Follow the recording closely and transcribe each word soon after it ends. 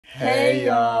Hey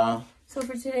y'all. So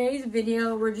for today's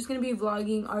video, we're just gonna be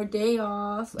vlogging our day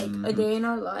off, like a day in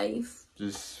our life.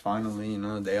 Just finally,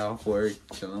 day off work,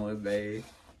 chilling with Bae.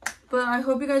 But I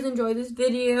hope you guys enjoy this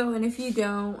video, and if you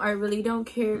don't, I really don't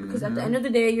care because at the end of the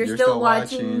day, you're still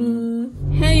watching me.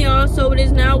 Hey y'all, so it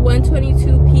is now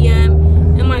 1:22 p.m.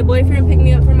 and my boyfriend picked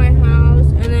me up from my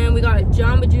house, and then we got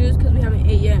Jamba Juice because we haven't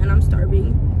ate yet, and I'm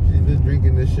starving. She's been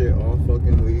drinking this shit all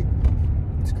fucking week.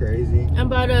 It's crazy. I'm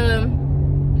about to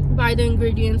buy the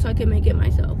ingredients so I can make it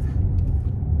myself.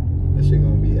 That shit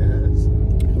gonna be ass.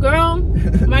 Girl,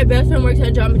 my best friend works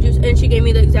at Jamba Juice and she gave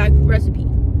me the exact recipe. You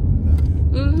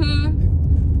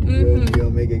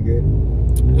gonna make it good?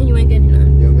 And you ain't getting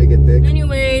none. You gonna make it thick?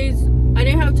 Anyways, I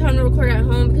didn't have time to record at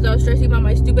home because I was stressing about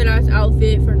my stupid ass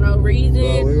outfit for no reason.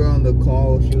 Well, we were on the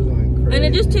call, she was going crazy. And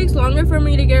it just takes longer for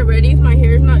me to get ready if my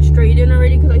hair is not straightened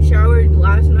already because I showered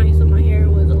last night, so my hair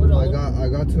was a little... I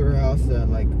got to her house at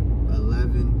like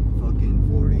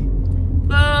 11:40.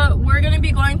 But we're gonna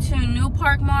be going to New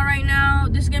Park Mall right now.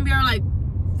 This is gonna be our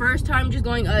first time just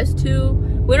going us two.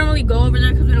 We don't really go over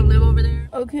there because we don't live over there.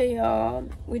 Okay, y'all,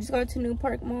 we just got to New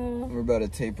Park Mall. We're about to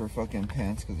tape her fucking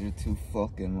pants because they're too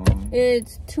fucking long.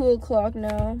 It's 2 o'clock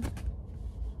now.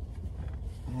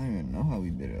 I don't even know how we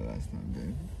did it last time,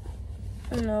 babe.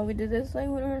 I don't know, we did this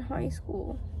when we were in high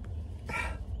school.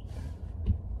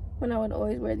 When I would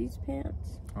always wear these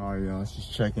pants. Oh yeah, I was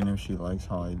just checking if she likes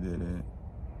how I did it.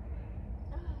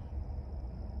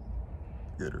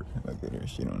 Look at her,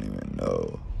 she don't even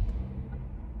know.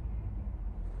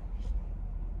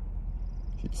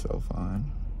 She's so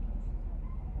fine.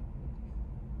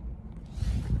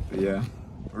 But yeah,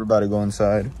 we're about to go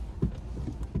inside.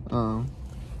 Are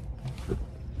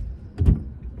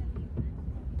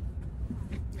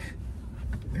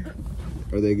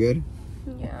they good?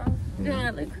 Yeah, they're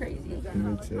gonna look crazy. They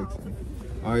look sexy.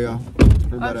 Oh yeah,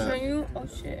 I'll show you. Oh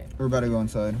shit. We're about to go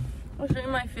inside. I'll show you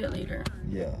my fit later.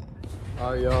 Yeah.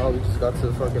 Oh y'all, we just got to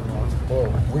the fucking mall. Whoa,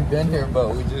 we've been here,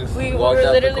 but we just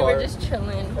we're just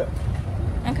chilling.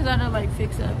 And cause I had to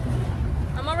fix up.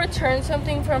 I'm gonna return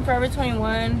something from Forever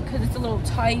 21 because it's a little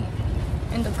tight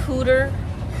in the cooter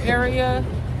area.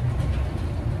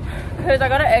 Cause I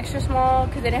got an extra small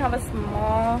because they didn't have a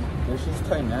small. It's just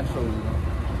tight naturally.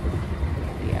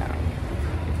 Yeah.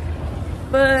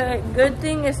 But good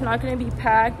thing it's not gonna be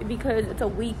packed because it's a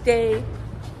weekday.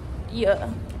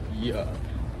 Yeah. Yeah.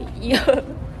 Yeah.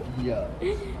 Yeah.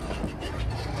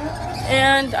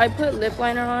 And I put lip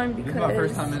liner on because this is my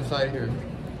first time inside here.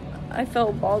 I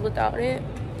felt bald without it.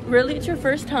 Really? It's your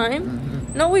first time?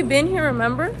 No, we've been here,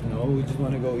 remember? No, we just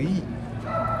want to go eat.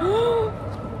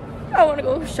 I want to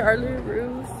go with Charlotte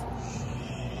Ruth.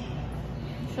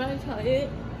 Should I tie it?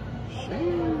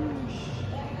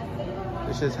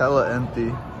 This shit's hella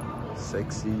empty.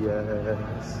 Sexy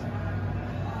ass.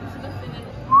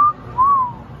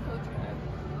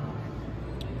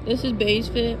 This is Bae's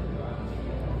fit.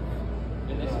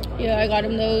 Yeah, I got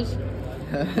him those.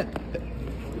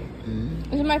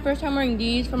 This is my first time wearing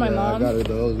these for my mom. I got her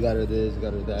those, got her this,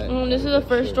 got her that. This is the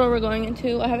first store we're going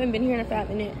into. I haven't been here in a fat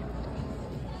minute.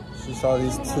 She saw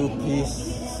these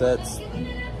 2-piece sets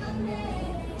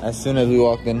as soon as we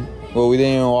walked in. Well, we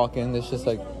didn't even walk in. It's just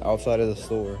outside of the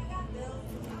store.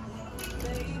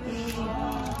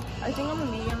 I think I'm a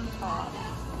medium top.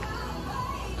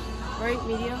 Right,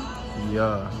 medium?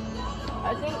 Yeah.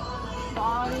 I think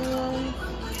bottom.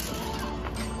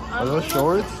 Are those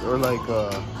shorts or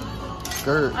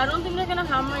skirt? I don't think they're gonna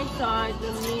have my size,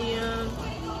 the medium.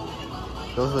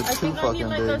 Those look too fucking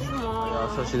big. A small.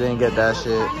 Yeah, so she didn't get that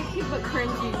shit. Kinda cute but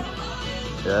cringy.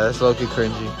 Yeah, that's low-key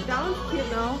cringy. That one's cute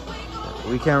though.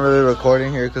 We can't really record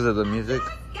in here because of the music.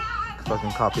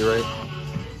 Fucking copyright.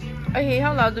 I hate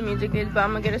how loud the music is, but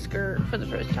I'm gonna get a skirt for the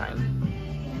first time.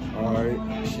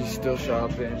 Alright, she's still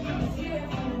shopping.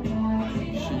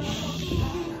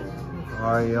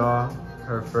 Alright, y'all.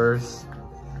 Her first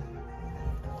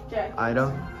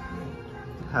item.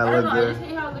 I don't know, I just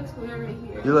hate how it looks weird right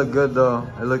here. You look good though.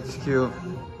 It looks cute.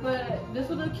 But this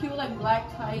would look cute with black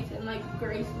tights and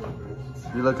gray slippers.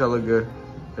 You look hella good.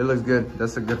 It looks good.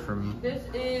 That's a good for me. This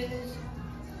is...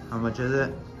 How much is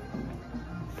it?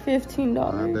 $15.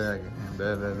 My bag.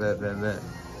 Bet. Oh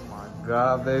my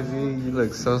God, baby. You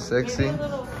look so sexy.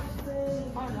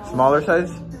 Smaller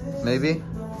size? Maybe?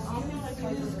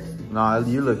 Nah,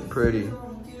 you look pretty.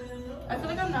 I feel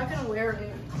like I'm not gonna wear it.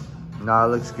 Nah, it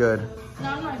looks good. No,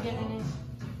 I'm not getting it.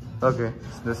 Okay,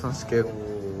 so this one skip.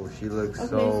 Oh, she looks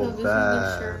so this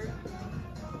bad.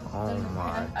 Oh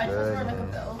my I just wear a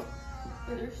goodness. belt.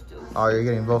 But they're still... Oh, you're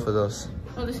getting both of those.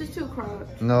 Oh, this is too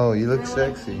cropped. No, you look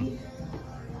sexy.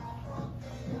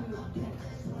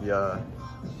 Yeah.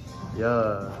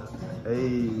 Yeah.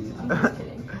 Hey.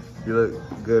 You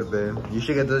look good, babe. You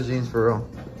should get those jeans for real.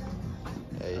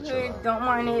 Hey, Okay, don't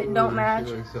mind it. Don't match.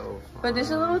 But this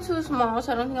is a little too small,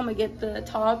 so I don't think I'm gonna get the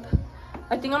top.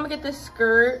 I think I'm gonna get the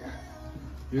skirt.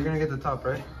 You're gonna get the top,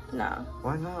 right? Nah.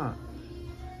 Why not?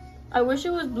 I wish it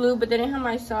was blue, but they didn't have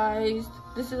my size.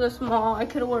 This is a small. I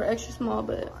could have wore extra small,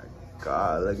 but.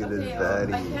 God, look at this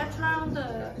baddie. I can't try on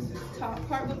the top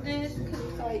part with this because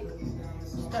it's like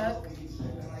stuck.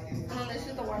 And then this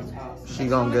is the white top. She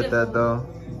gonna get that though.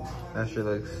 That shit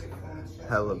looks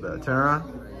hella bad. Turn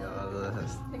around.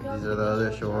 These are the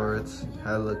other shorts.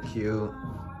 Hella cute.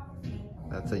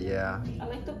 That's a yeah. I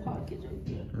like the pockets right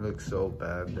there. It looks so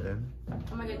bad, babe.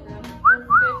 I'm gonna get them for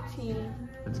 15.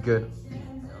 It's good.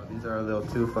 These are a little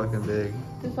too fucking big.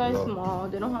 This size small.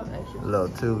 They don't have extra. A little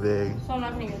too big. So I'm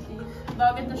not gonna get these. But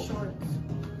I'll get the shorts.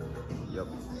 Yep.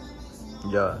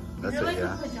 Yeah, that's They're it, like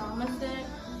yeah. a pajama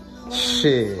set.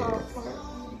 Shit.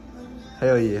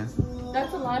 Hell yeah.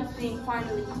 That's the last thing,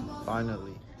 finally.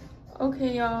 Finally.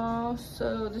 Okay, y'all.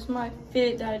 So this is my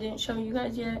fit that I didn't show you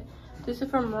guys yet. This is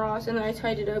from Ross, and then I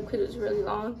tied it up because it's really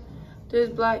long. This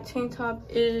black tank top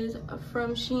is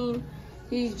from Shein.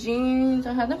 These jeans,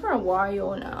 I had them for a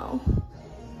while now.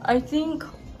 I think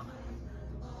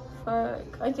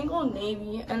Old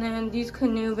Navy. And then these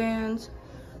Canoe Vans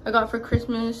I got for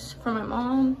Christmas for my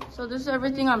mom. So this is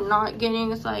everything I'm not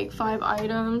getting. It's like 5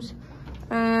 items.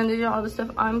 And these are all the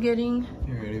stuff I'm getting.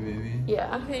 You ready, baby?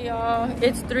 Yeah. Okay, y'all.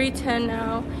 It's 3:10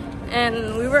 now.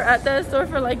 And we were at that store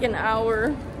for like an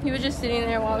hour. He was just sitting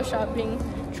there while I was shopping,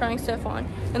 trying stuff on.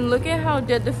 And look at how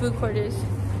dead the food court is.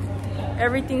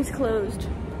 Everything's closed.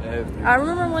 I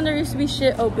remember when there used to be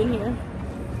shit open here.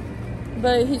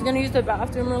 But he's gonna use the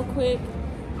bathroom real quick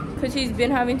because he's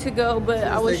been having to go, but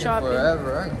I was shopping.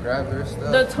 Forever. I can grab their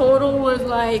stuff. The total was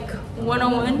like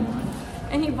 101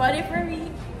 and he bought it for me.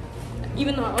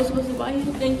 Even though I was supposed to buy it.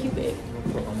 Thank you, babe.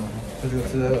 Let's go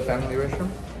to the family restroom.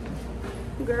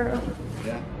 Girl.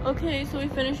 Yeah. Okay, so we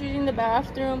finished using the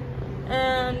bathroom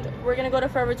and we're gonna go to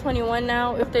Forever 21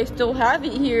 now if they still have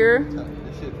it here.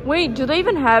 Wait, do they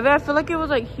even have it? I feel like it was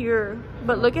like here,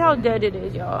 but look at how dead it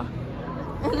is, y'all.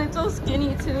 And it's so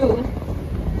skinny too.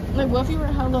 Like, what if you were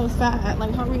hella fat?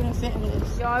 Like, how are we gonna fit in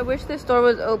this? Y'all, I wish this store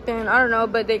was open. I don't know,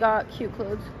 but they got cute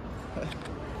clothes.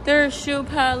 There's Shoe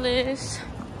Palace.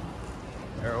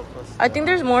 I think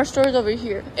there's more stores over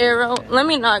here. Arrow. Let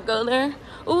me not go there.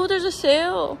 Oh, there's a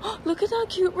sale. Look at that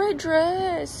cute red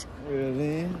dress.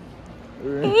 Really?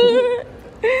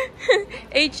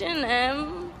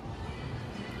 H&M.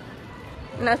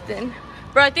 Nothing.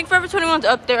 Bro, I think Forever 21's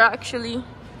up there actually.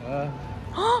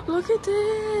 Look at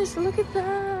this. Look at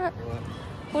that.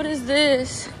 What is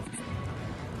this?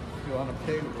 You want a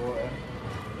pig boy?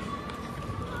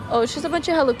 Oh, it's just a bunch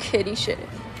of Hello Kitty shit.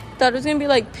 Thought it was gonna be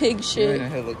like pig shit. You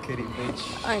ain't a Hello Kitty,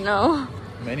 bitch. I know.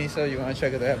 Miniso, you want to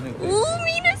check if they have new things? Ooh,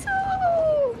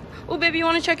 Miniso. Oh, baby, you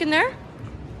want to check in there?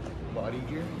 Body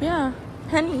gear? Yeah.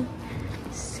 Henny.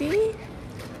 See?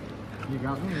 You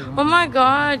got me? Oh my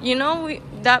god. You know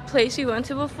that place we went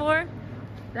to before?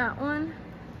 That one?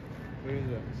 Where is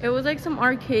it? It was like some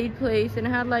arcade place and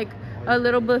it had like a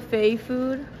little buffet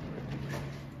food.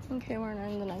 Okay, we're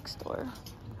in the next store.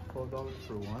 $12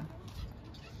 for one?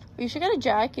 You should get a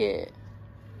jacket.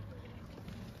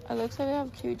 It looks like they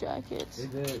have cute jackets.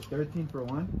 Is it 13 for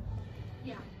one?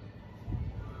 Yeah.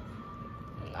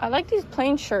 I like these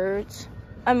plain shirts.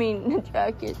 I mean,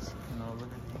 jackets. No, look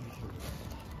at these shirts.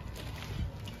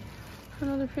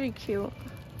 Oh, they're pretty cute.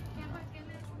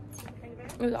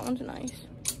 Oh, that one's nice.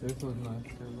 This one's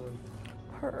nice too, look.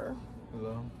 Her.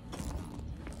 Hello?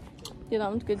 Yeah, that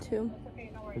one's good too.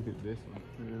 Look at this one.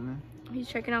 Really? He's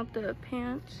checking out the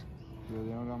pants. Dude,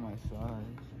 they don't got my size.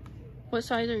 What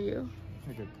size are you?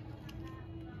 Like a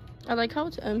I like how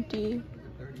it's empty.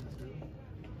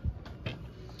 32.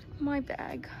 My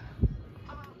bag.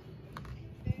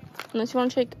 Unless you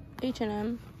want to check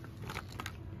H&M.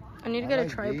 I need to get a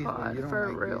tripod for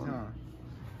a real. These, huh?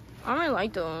 I don't really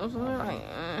like those. They're like,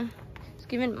 it's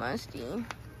giving musty.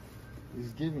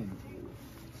 It's giving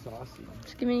saucy.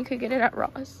 It's giving you could get it at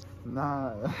Ross.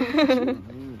 Nah.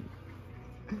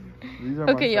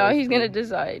 Okay, y'all, he's gonna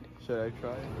decide. Should I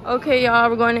try it? Okay, y'all,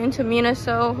 we're going into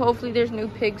Miniso. Hopefully there's new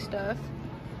pig stuff.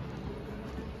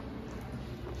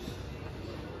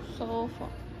 So fun.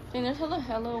 And there's hella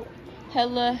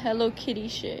Hello Kitty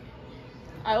shit.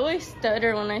 I always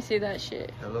stutter when I say that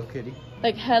shit. Hello Kitty?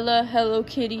 Like hella Hello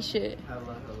Kitty shit.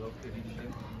 Hello Kitty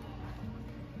shit.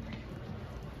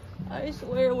 I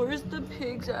swear, where's the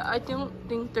pigs at? I don't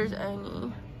think there's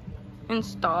any in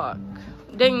stock.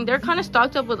 Dang, they're kind of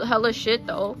stocked up with hella shit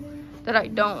though that I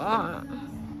don't want.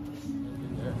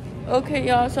 Okay,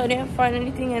 y'all, so I didn't find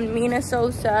anything in Mina so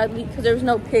sadly because there was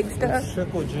no pig stuff. It's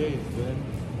Triple J's, man.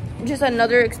 Just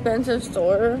another expensive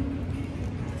store.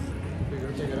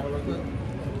 Check it out real quick.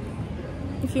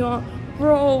 If you want.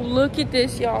 Bro, look at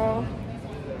this, y'all.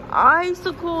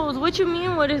 Icicles. What you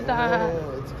mean? What is that?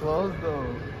 Oh, it's closed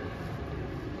though.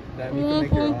 That you can Womp,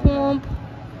 make your womp, own.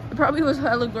 womp. It probably was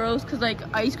hella gross because like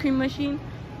ice cream machine.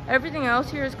 Everything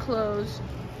else here is closed.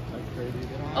 That's crazy.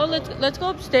 Oh, let's go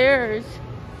upstairs.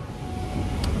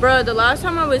 Bruh, the last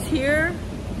time I was here,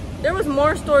 there was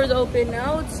more stores open.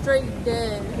 Now it's straight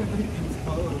dead.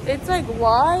 It's like,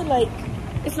 why? Like,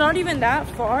 it's not even that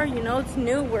far, you know? It's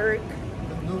Newark.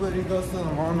 Nobody goes to the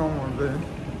mall no more, man.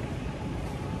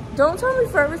 Don't tell me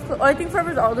Forever's closed. Oh, I think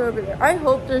Forever's all the way over there. I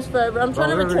hope there's Forever. I'm trying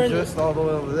to return just all the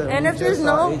way over there. And we if there's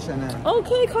no... H&M.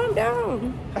 Okay, calm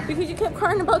down. Because you kept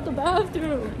crying about the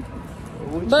bathroom.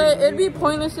 What But it'd be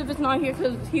pointless if it's not here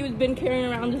because he's been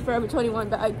carrying around this Forever 21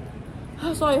 bag.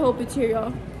 So I hope it's here,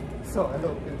 y'all. So I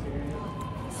hope it's here.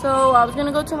 So I was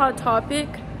gonna go to Hot Topic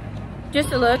just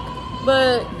to look,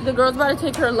 but the girl's about to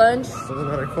take her lunch. So they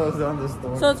better close down this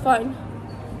store. So it's fine.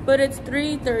 But it's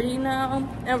 3:30 now,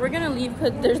 and we're gonna leave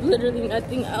because there's literally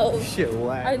nothing else. Shit,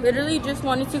 whack. I literally just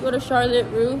wanted to go to Charlotte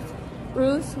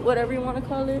Ruth, whatever you want to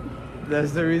call it.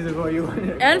 That's the reason why you went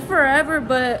here. And Forever,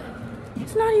 but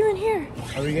it's not even here.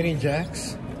 Are we getting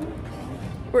Jack's?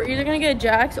 We're either gonna get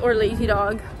Jack's or Lazy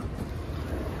Dog.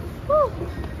 Woo.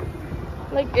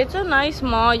 Like, it's a nice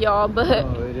mall, y'all, but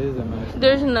Oh, it is a nice.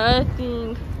 there's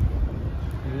nothing.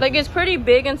 Like, it's pretty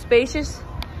big and spacious,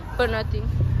 but nothing.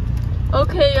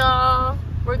 Okay, y'all,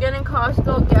 we're getting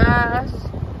Costco gas.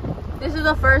 This is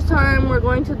the first time we're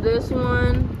going to this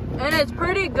one, and it's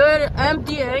pretty good,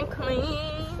 empty and clean.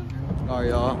 Oh,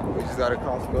 y'all, we just got a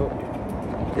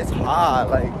Costco. It's hot,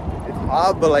 like, it's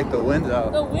hot, but like the wind's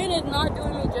out. The wind is not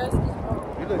doing me justice,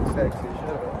 bro. You look sexy,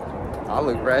 shut up. I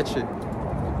look ratchet.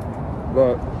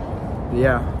 But,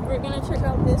 yeah. We're gonna check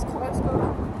out this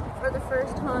Costco for the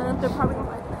first time. They're probably gonna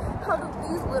be like, how do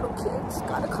these little kids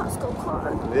got a Costco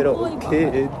card? Little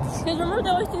kids. Because remember they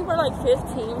always think we're like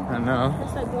 15. I know.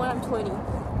 It's like, when I'm 20. Yeah.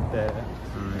 Alright,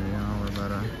 yeah, we're about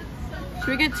to... Should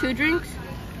we get 2 drinks?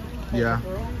 Yeah.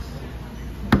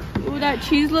 Ooh, that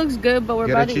cheese looks good, but we're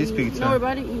Get a about to cheese eat. pizza. No, we're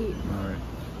about to eat. Alright.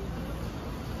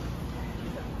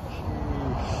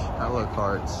 I look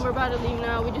cards. We're about to leave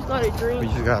now. We just got a drink. We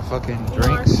just got fucking Our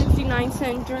drinks.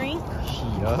 69-cent drink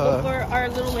Yeah. for our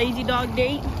little Lazy Dog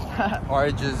date.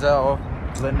 Alright, Giselle.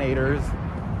 Linators.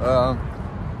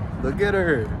 Look at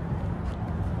her.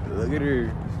 Look at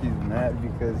her. She's mad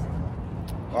because...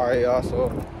 Alright, y'all,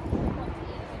 so...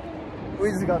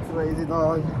 We just got to Lazy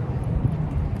Dog.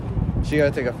 She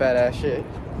gotta take a fat ass shit.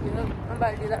 Yeah, I'm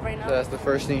about to do that right now. So that's the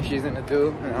first thing she's gonna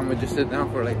do. And I'm gonna just sit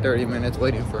down for like 30 minutes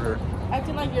waiting for her.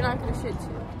 Acting like you're not gonna shit too.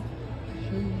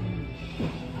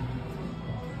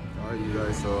 Alright, you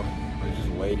guys, so we're just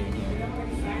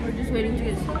waiting. We're just waiting to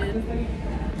get seated.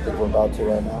 We're about to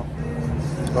right now.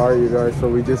 Alright, you guys, so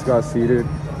we just got seated.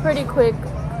 Pretty quick,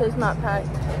 because it's not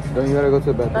packed. Don't you gotta go to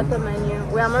the bathroom? That's the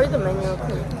menu. Wait, I'm already the menu.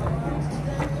 Okay.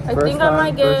 I First think time, I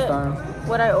might get first time.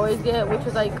 what I always get, which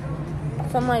is like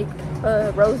some like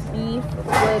roast beef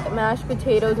with mashed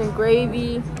potatoes and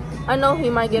gravy. I know he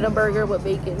might get a burger with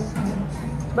bacon,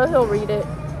 but he'll read it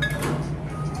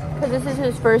because this is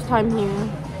his first time here.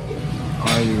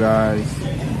 Alright, you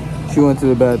guys. She went to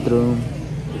the bathroom.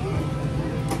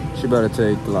 She better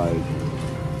take like,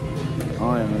 I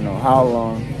don't even know how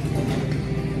long.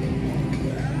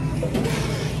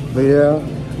 But yeah,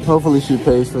 hopefully she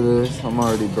pays for this. I'm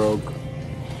already broke.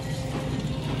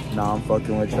 Nah, I'm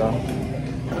fucking with y'all.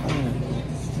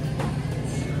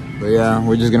 But yeah,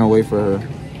 we're just gonna wait for her.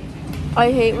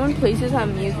 I hate when places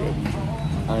have music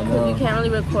I because know. you can't really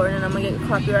record and I'm gonna get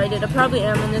copyrighted. I probably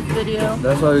am in this video.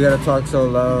 That's why we gotta talk so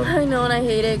loud. I know, and I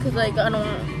hate it because like I don't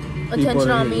want attention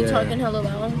on me talking hella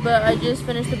loud. But I just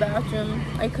finished the bathroom.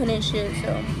 I couldn't shit,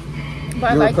 so.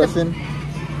 But You were I like pushing?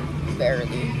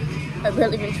 barely. I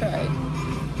barely even tried.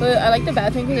 But I like the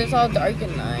bathroom because it's all dark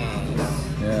and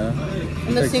nice. Yeah.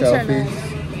 And the Take sinks are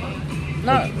selfies?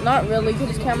 nice. Not really because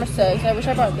this camera says. I wish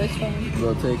I brought this one.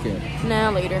 We'll take it. Nah,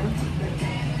 later.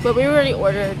 But we already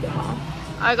ordered.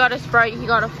 I got a Sprite. He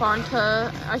got a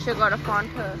Fanta. I should got a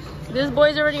Fanta. This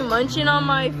boy's already munching on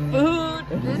my food.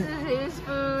 This is his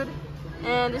food.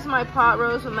 And this is my pot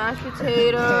roast with mashed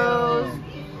potatoes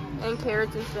and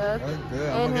carrots and stuff.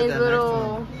 And his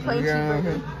little plain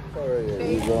cheeseburger.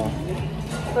 There you go.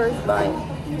 First bite.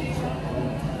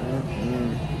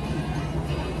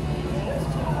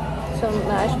 Some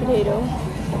mashed potato.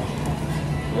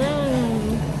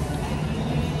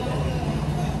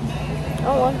 I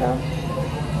want that.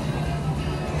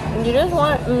 You just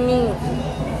want meat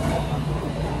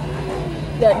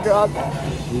that dropped.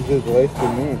 You just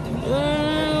wasted meat.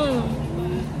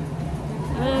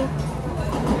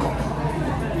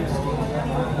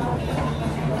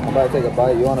 I'm about to take a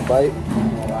bite. You want a bite?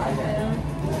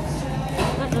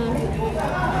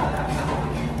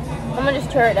 I'm gonna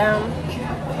just tear it down.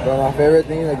 But my favorite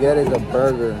thing to get is a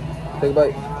burger. Take a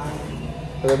bite.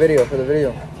 For the video, for the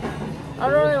video. I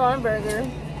don't really want a burger.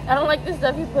 I don't like the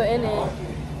stuff you put in it.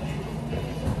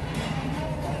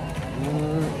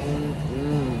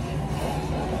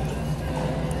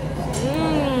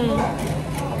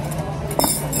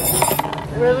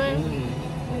 Really?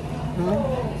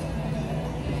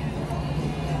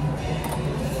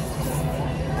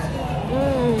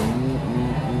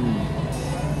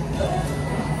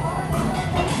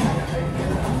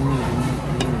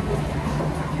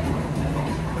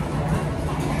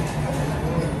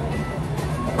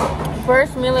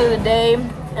 First meal of the day,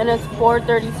 and it's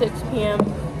 4:36 p.m.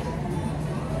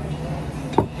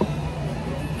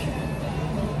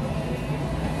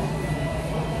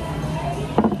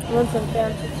 I want some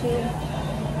fancy tea.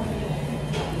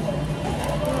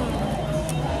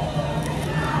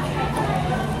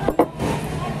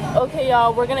 Okay,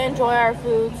 y'all, we're gonna enjoy our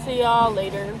food. See y'all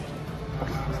later.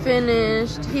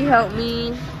 Finished. He helped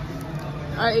me.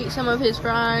 I ate some of his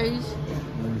fries.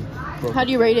 How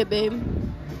do you rate it, babe?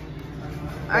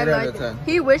 8 out of 10.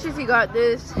 He wishes he got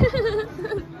this.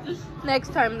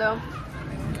 Next time though.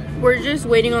 We're just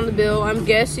waiting on the bill. I'm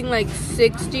guessing like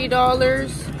 $60.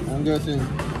 I'm guessing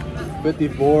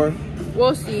 54.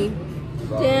 We'll see.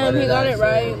 Damn, he got it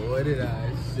right. What did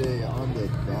I say on the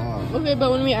dot? Okay,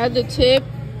 but when we add the tip,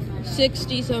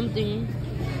 60 something.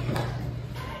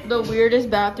 The weirdest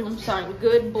bathroom sign.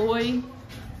 Good boy,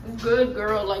 good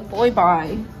girl. Like, boy,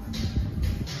 bye.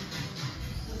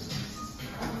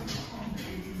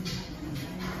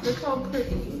 Look how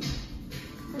pretty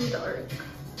and dark.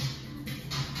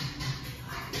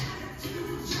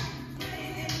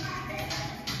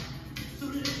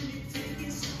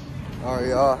 Alright,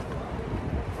 y'all.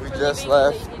 We just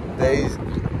left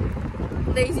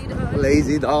Lazy Dog.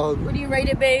 Lazy Dog. What do you rate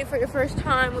it, babe, for your first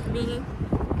time with me?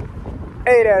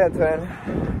 8 out of 10.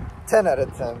 10 out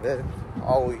of 10, babe.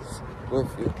 Always with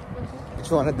you. What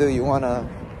you wanna do? You wanna...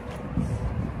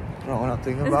 You know what I'm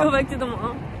thinking about? Let's go back to the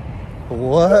mall.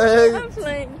 What? I'm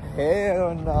playing.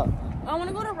 Hell no. I want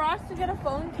to go to Ross to get a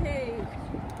phone case.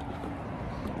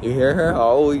 You hear her?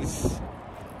 Always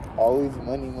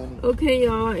money. Okay,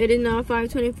 y'all. It is now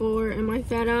 5:24, and my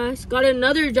fat ass got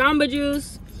another Jamba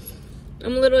Juice.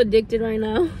 I'm a little addicted right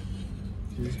now.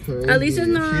 She's crazy. At least it's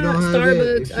not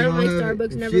Starbucks. I don't like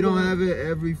Starbucks. If she don't have it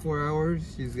every 4 hours,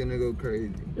 she's gonna go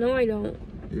crazy. No, I don't.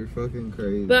 You're fucking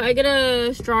crazy. But I get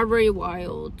a strawberry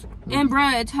wild. And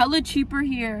bruh, it's hella cheaper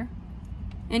here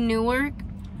in Newark.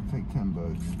 It's like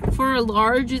 $10. For a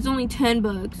large, it's only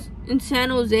 $10. In San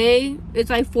Jose, it's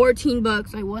like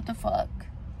 $14. Like, what the fuck?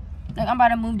 Like, I'm about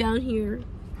to move down here.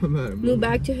 Move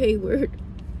back to Hayward.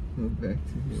 Move back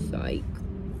to Hayward. Psych.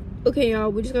 Okay, y'all,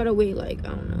 we just gotta wait like, I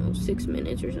don't know, 6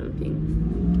 minutes or something.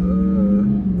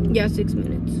 Yeah, 6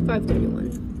 minutes.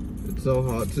 5:31. It's so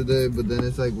hot today, but then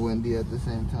it's like windy at the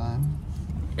same time.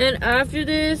 And after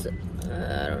this,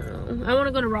 I don't know. I want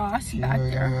to go to Ross back we're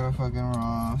there. gonna go to fucking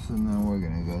Ross, and then we're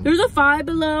gonna go. There's a Five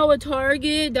Below, a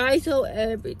Target, Daiso,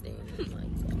 everything.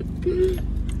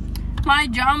 My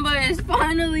Jamba is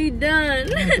finally done.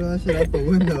 Throw that shit out the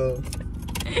window.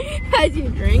 As you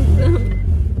drink some.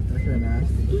 That's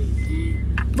nasty.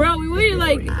 Bro, we waited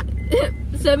like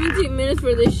 17 minutes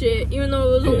for this shit, even though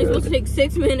it was only supposed to take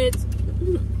 6 minutes.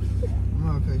 I'm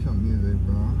gonna play some music,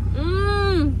 bro.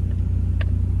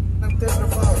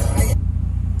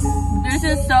 This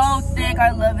is so thick,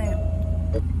 I love it.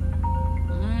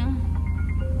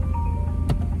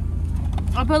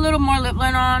 I put a little more lip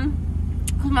liner on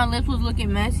because my lips was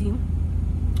looking messy.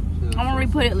 I'm gonna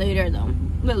re-put it later though,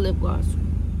 with lip gloss.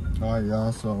 Alright,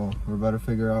 y'all, so we're about to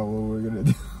figure out what we're gonna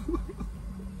do.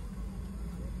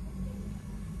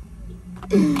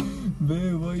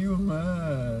 Babe, why you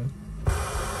mad?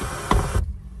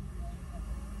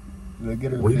 Look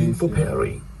at her Waiting face. for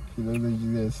Perry. She looks like she's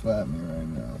gonna slap me right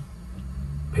now.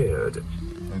 Paired.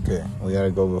 Okay, we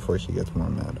gotta go before she gets more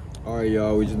mad. Alright,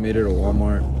 y'all, we just made it to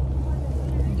Walmart.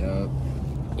 Yup.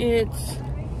 It's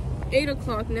 8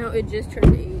 o'clock now, it just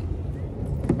turned 8.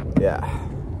 Yeah.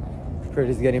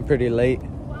 It's getting pretty late.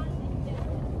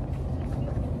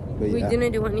 But We yeah.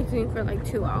 didn't do anything for like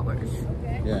 2 hours.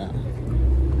 Yeah.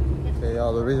 Okay,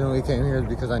 y'all, the reason we came here is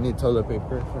because I need toilet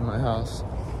paper for my house.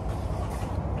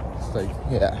 It's like,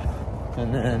 yeah.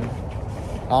 And then,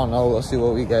 I don't know, we'll see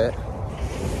what we get.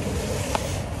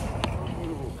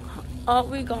 all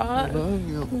we got. Love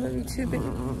you. Love you too, baby.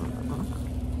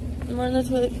 More than the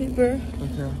toilet paper.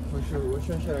 Okay, which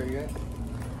one should I get?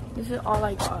 This is all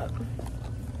I got.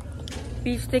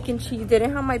 Beef stick and cheese. They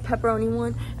didn't have my pepperoni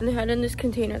one, and they had it in this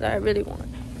container that I really want.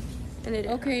 And it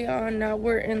okay, now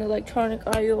we're in the electronic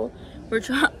aisle.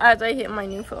 As I hit my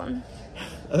new phone.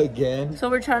 Again? So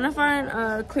we're trying to find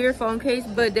a clear phone case,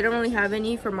 but they don't really have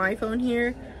any for my phone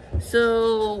here.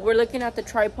 So we're looking at the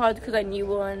tripods because I need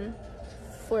one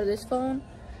for this phone.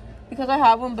 Because I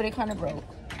have one, but it kind of broke.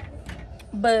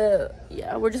 But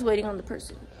yeah, we're just waiting on the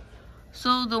person.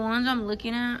 So the ones I'm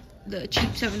looking at, the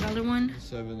cheap $7 one.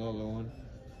 $7 one.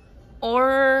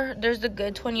 Or there's the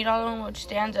good $20 one, which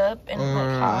stands up and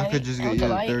like high. I could just get you the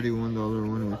 $31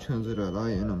 one, which comes with a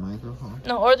light and a microphone.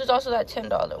 No, or there's also that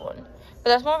 $10 one. But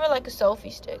that's more of like a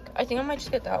selfie stick. I think I might just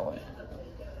get that one.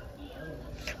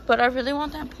 But I really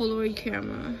want that Polaroid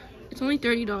camera. It's only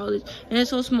 $30 and it's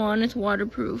so small and it's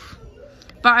waterproof.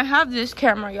 But I have this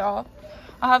camera, y'all.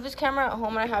 I have this camera at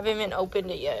home and I haven't even opened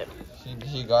it yet.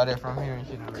 She got it from here.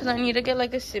 Because I need to get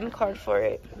like a SIM card for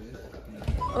it.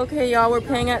 Okay, y'all, we're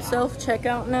paying at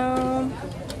self-checkout now.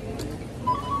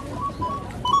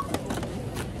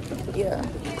 Yeah.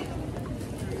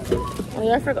 Oh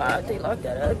yeah, I forgot they locked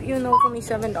that up, even though it's only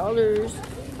 $7.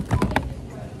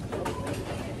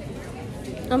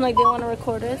 I'm like, they want to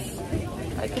record us?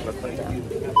 I could record that.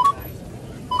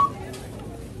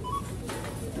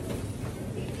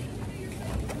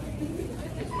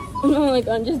 No, like,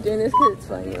 I'm just doing this because it's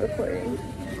funny recording.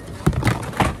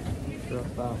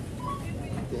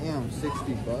 Damn,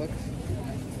 $60.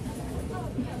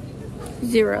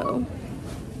 0.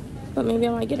 But maybe I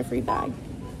might get a free bag.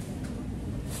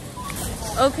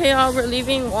 Okay, y'all, we're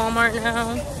leaving Walmart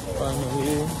now.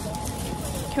 Finally.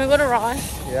 Can we go to Ross?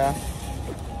 Yeah.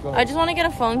 Go. I just want to get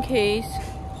a phone case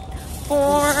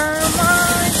for my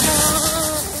phone.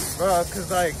 Bro, cause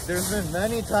like there's been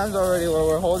many times already where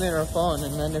we're holding our phone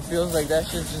and then it feels like that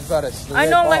shit's just about to slip I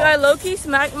know, off. like I low-key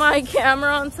smacked my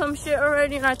camera on some shit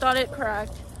already and I thought it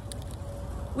cracked.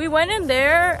 We went in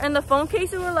there and the phone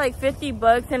cases were like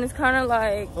 $50 and it's kind of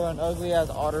like for an ugly ass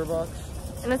OtterBox.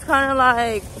 And it's kind of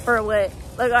like for what?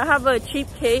 Like I have a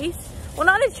cheap case. Well,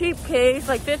 not a cheap case,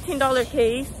 like $15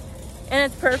 case,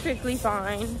 and it's perfectly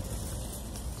fine.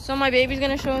 So my baby's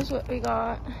gonna show us what we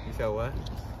got. You said what?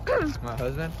 My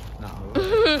husband? No.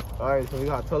 Alright, so we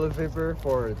got toilet paper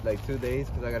for like 2 days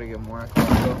because I gotta get more.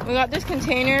 We got this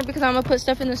container because I'm gonna put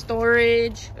stuff in the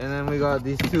storage. And then we got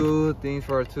these 2 things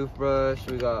for a toothbrush.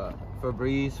 We got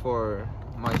Febreze for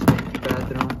my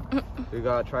bathroom. We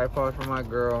got a tripod for my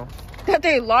girl. That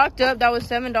they locked up. That was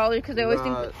 $7 because they always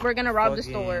think we're gonna rob the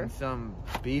store. Some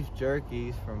beef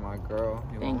jerkies for my girl.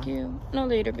 Thank you. No,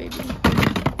 later, baby.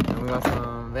 And we got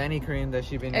some Vanny cream that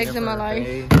she been eggs in my life.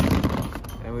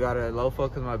 And we got a loofah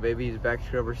because my baby's back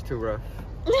scrubber's too rough.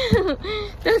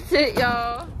 That's it,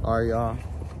 y'all. Alright, y'all.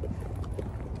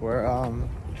 We're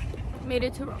made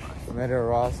it to Ross. Made it to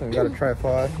Ross and we got a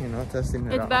tripod, you know, testing it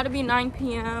out. It's about to be 9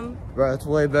 p.m. Bro, it's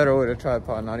way better with a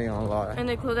tripod, not even gonna lie. And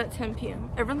they close at 10 p.m.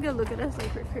 Everyone's gonna look at us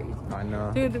like we're crazy. I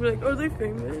know. They're like, are they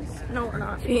famous? No, we're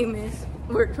not famous.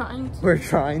 We're trying to. We're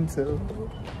trying to.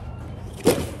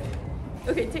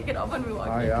 Okay, take it off when we walk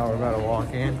in. Alright, y'all, we're about to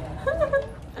walk in.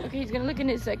 Okay, he's gonna look in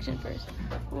his section first.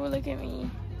 Oh, look at me.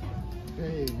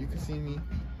 Hey, you can see me.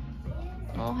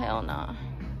 Oh, hell nah.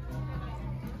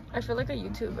 I feel like a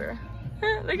YouTuber.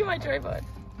 Look at my tripod.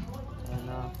 And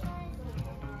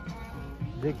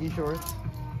Dickie shorts.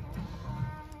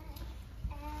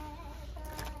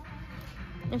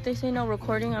 If they say no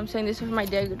recording, I'm saying this is my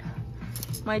dad,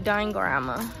 my dying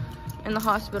grandma in the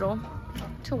hospital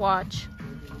to watch.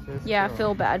 Yeah,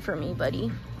 feel bad for me,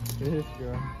 buddy.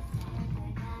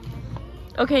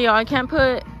 Okay, y'all, I can't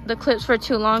put the clips for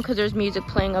too long because there's music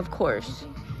playing, of course.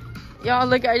 Y'all,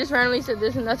 look, I just randomly said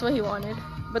this and that's what he wanted.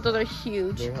 But those are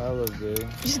huge. They're hella big.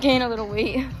 Just gain a little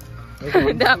weight.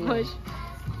 That much.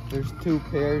 There's 2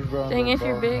 pairs, bro. Dang, if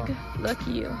you're big,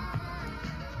 lucky you.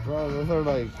 Bro, those are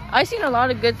like... I seen a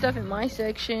lot of good stuff in my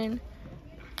section.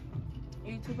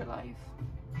 YouTuber life.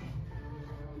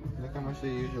 Look how much they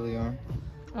usually are.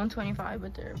 $125,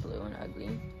 but they're blue and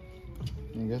ugly.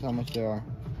 And guess how much they are?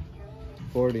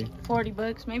 40.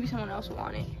 $40. Maybe someone else will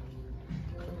want it.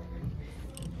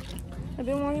 I've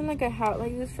been wanting like a hat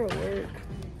like this for work.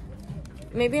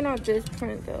 Maybe not this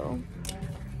print though.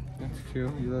 That's cute.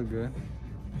 You look good.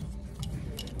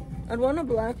 I'd want a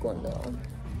black one though.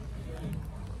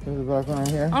 There's a black one right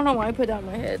here. I don't know why I put that on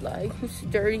my head. Like, it's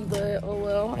dirty, but oh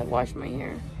well. I washed my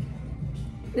hair.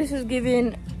 This is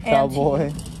giving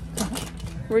Cowboy.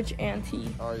 Rich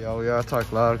auntie. Oh, y'all, we gotta talk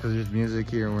loud because there's music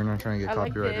here and we're not trying to get I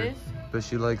copyrighted. like this. But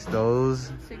she likes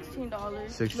those. $16.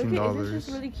 $16. Look, isn't this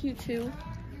really cute too?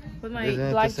 With my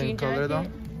Isn't black it the same jean color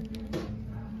jacket. though?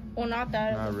 Well, not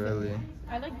that. Not really.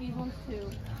 I like these ones too.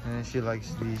 And she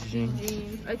likes these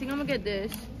jeans. I think I'm gonna get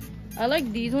this. I like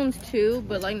these ones too,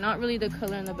 but like not really the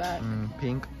color in the back.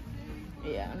 Pink?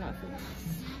 Yeah, not for me.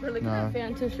 But look at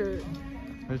that Fanta shirt.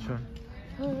 Which one?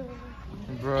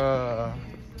 Bruh.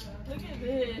 Look at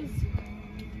this.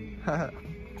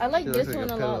 I like this one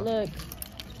a lot, look.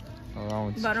 Oh, that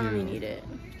one's but I don't cute. really need it.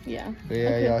 Yeah. But yeah,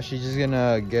 okay. y'all, she's just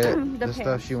gonna get the pants.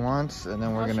 stuff she wants, and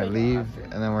then we're I'll gonna show you leave, after.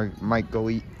 and then we might go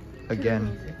eat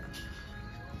again.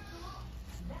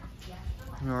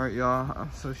 Alright, y'all,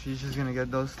 so she's just gonna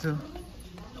get those two.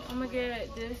 I'm gonna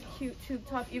get this cute tube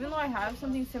top, even though I have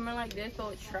something similar like this, but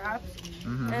with straps.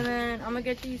 And then I'm gonna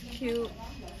get these cute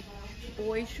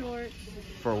boy shorts.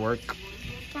 For work.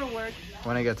 For work.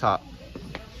 When I get top.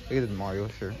 Look at this Mario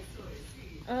shirt.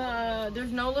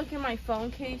 There's no look in my phone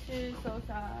cases, so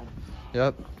sad.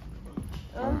 Yep.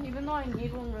 Even though I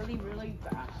need one really, really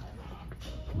bad.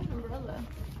 Umbrella.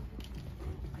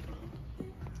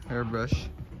 Hairbrush.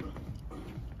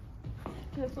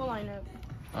 Pistol lineup.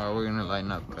 Alright, we're gonna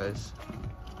line up, guys.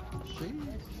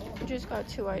 Just got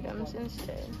 2 items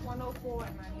instead.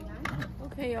 $104.99.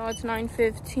 Okay, y'all, it's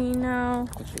 9:15 now,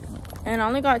 and I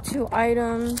only got 2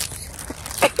 items.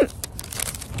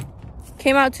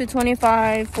 Came out to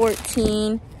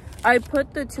 $25.14. I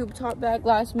put the tube top back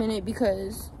last minute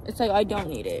because it's like I don't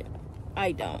need it.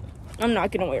 I don't. I'm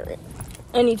not gonna wear it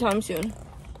anytime soon.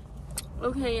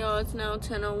 Okay, y'all, it's now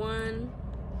 10:01.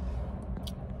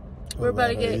 We're about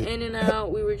to get in and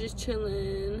out. We were just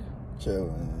chilling.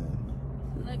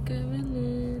 Like a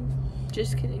villain.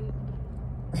 Just kidding.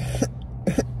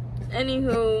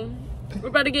 Anywho, we're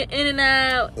about to get in and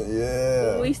out.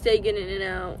 Yeah. We stay getting in and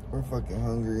out. We're fucking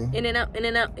hungry. In and out, in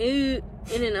and out. Ooh.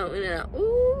 In and out, in and out.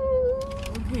 Ooh.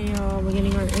 Okay, y'all, we're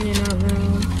getting our in and out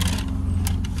now.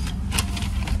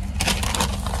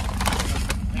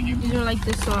 These are like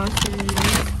the sauces.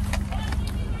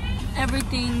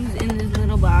 Everything's in this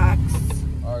little box.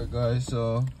 Alright, guys,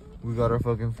 so we got our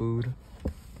fucking food.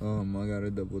 I got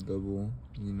a double.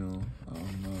 You know,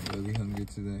 I'm not really hungry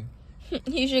today.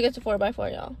 He usually gets a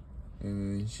 4x4, y'all.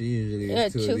 And then she usually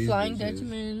gets 2 of these Flying dishes.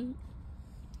 Dutchman.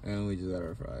 And we just got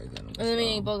our fries. And then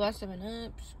we both got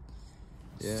 7-Ups.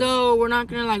 Yeah. So we're not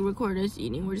gonna like record us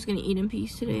eating. We're just gonna eat in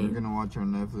peace today. We're gonna watch our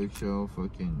Netflix show.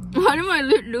 Fucking. Why did my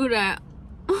lip do that?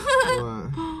 What?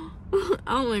 I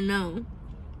don't wanna know.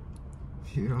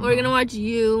 We're We're gonna watch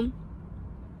you.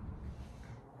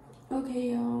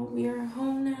 Okay, y'all, we are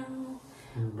home now.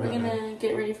 We're gonna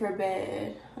get ready for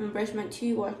bed. I'm gonna brush my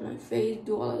teeth, wash my face,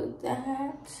 do all of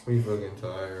that. We fucking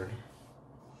tired.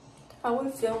 I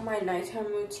would film my nighttime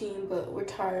routine, but we're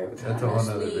tired. We're trying That's a to whole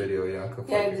nother sleep. video, yeah.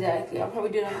 Yeah, exactly. I'll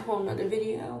probably do that in a whole nother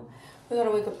video. We gotta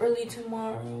wake up early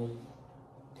tomorrow.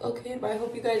 Okay, but I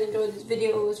hope you guys enjoyed this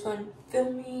video. It was fun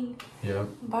filming. Yep.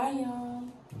 Bye, y'all.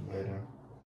 Later.